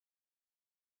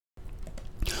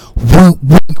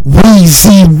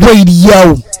Weezy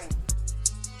Radio.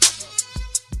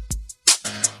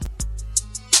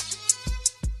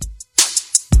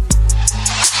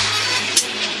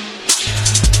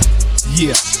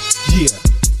 Yeah,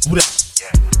 what up?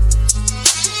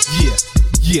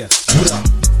 Yeah, what up?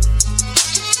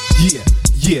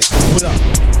 Yeah, what up?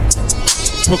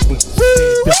 Brooklyn,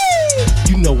 stand up.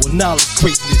 You know, a knowledge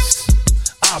greatness.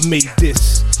 I made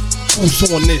this.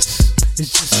 Who's on this?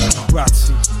 It's just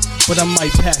paparazzi. But I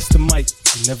might pass the mic.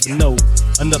 You never know.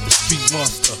 Another street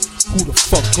monster. Who the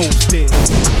fuck goes there?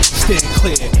 Stand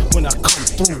clear when I come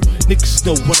through. Niggas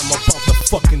know what I'm about to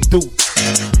fucking do.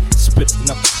 Spit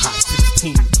another hot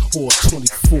 16 or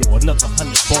 24. Another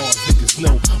 100 bars. Niggas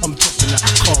know I'm jumping out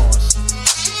of cars.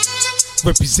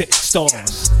 Representing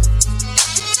stars.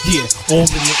 Yeah, all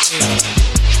in the air.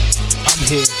 I'm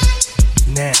here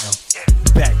now.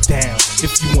 Back down.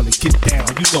 If you wanna get down,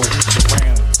 you know who's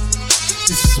around.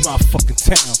 This is my fucking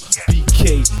town.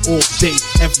 BK all day.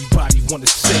 Everybody wanna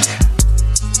say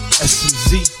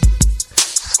SMZ.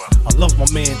 I love my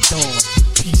man Dawn.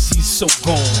 PC's so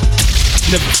gone.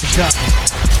 Never forgotten.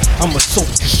 I'm a soul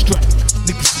distract.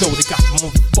 Niggas know they got my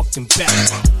motherfucking back.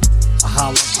 I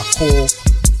holler, I call.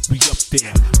 We up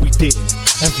there, we there.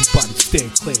 Everybody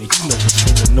stand clear. You know what's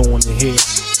going on in here.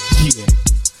 Yeah.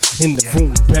 In the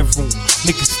room, bedroom.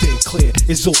 Niggas stand clear.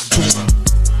 It's all doing.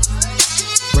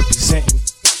 Representing.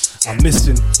 I'm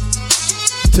missing.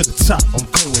 To the top, I'm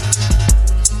going.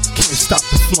 Can't stop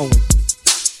the flowing.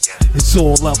 It's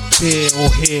all up there or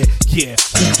here. Yeah.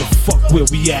 Who the fuck where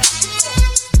we at?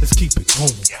 Let's keep it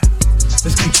going.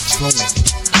 Let's keep it flowing.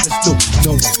 Let's do it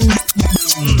knowing.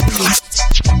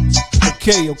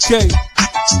 Okay.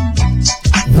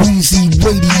 Weezy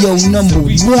Radio number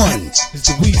one. It's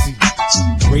the Weezy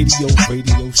Radio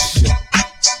show.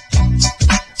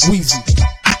 Weezy.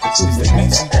 It's the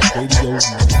Weezy Radio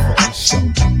motherfucking show.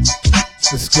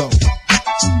 Let's go.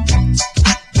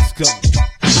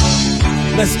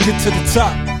 Let's get to the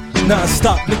top.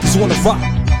 Non-stop, niggas wanna rock.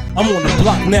 I'm on the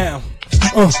block now.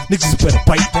 Niggas better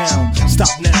bite down.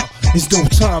 Stop now. There's no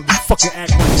time to fucking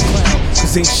act like a clown.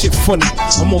 Cause ain't shit funny.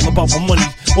 I'm all about my money.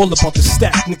 All about the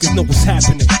stack. Niggas know what's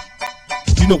happening.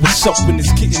 You know what's up when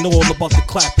it's getting all about the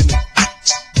clapping it.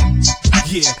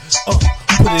 Yeah,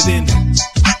 put it in.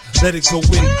 Let it go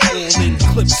in. All in.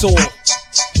 Clips all.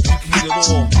 You can get it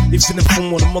all. Even if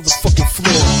I'm on the motherfucking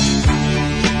floor.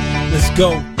 Let's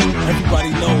go.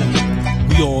 Everybody know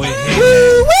we all in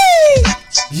here.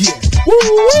 Yeah.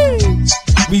 Woo-wee.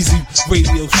 Weezy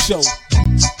Radio Show.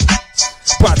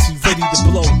 Brought to you ready to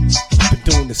blow. Been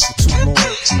doing this for too long.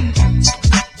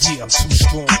 Yeah, I'm too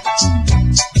strong.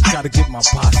 Gotta get my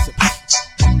biceps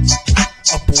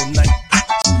up all night.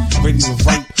 Ready to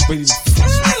write, ready to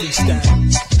freestyle.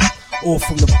 All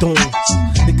from the dome.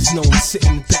 Niggas know I'm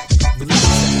sitting in the back. Release at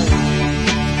home.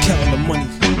 Counting the money.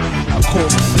 I call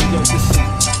and say, yo,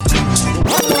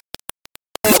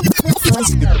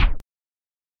 listen.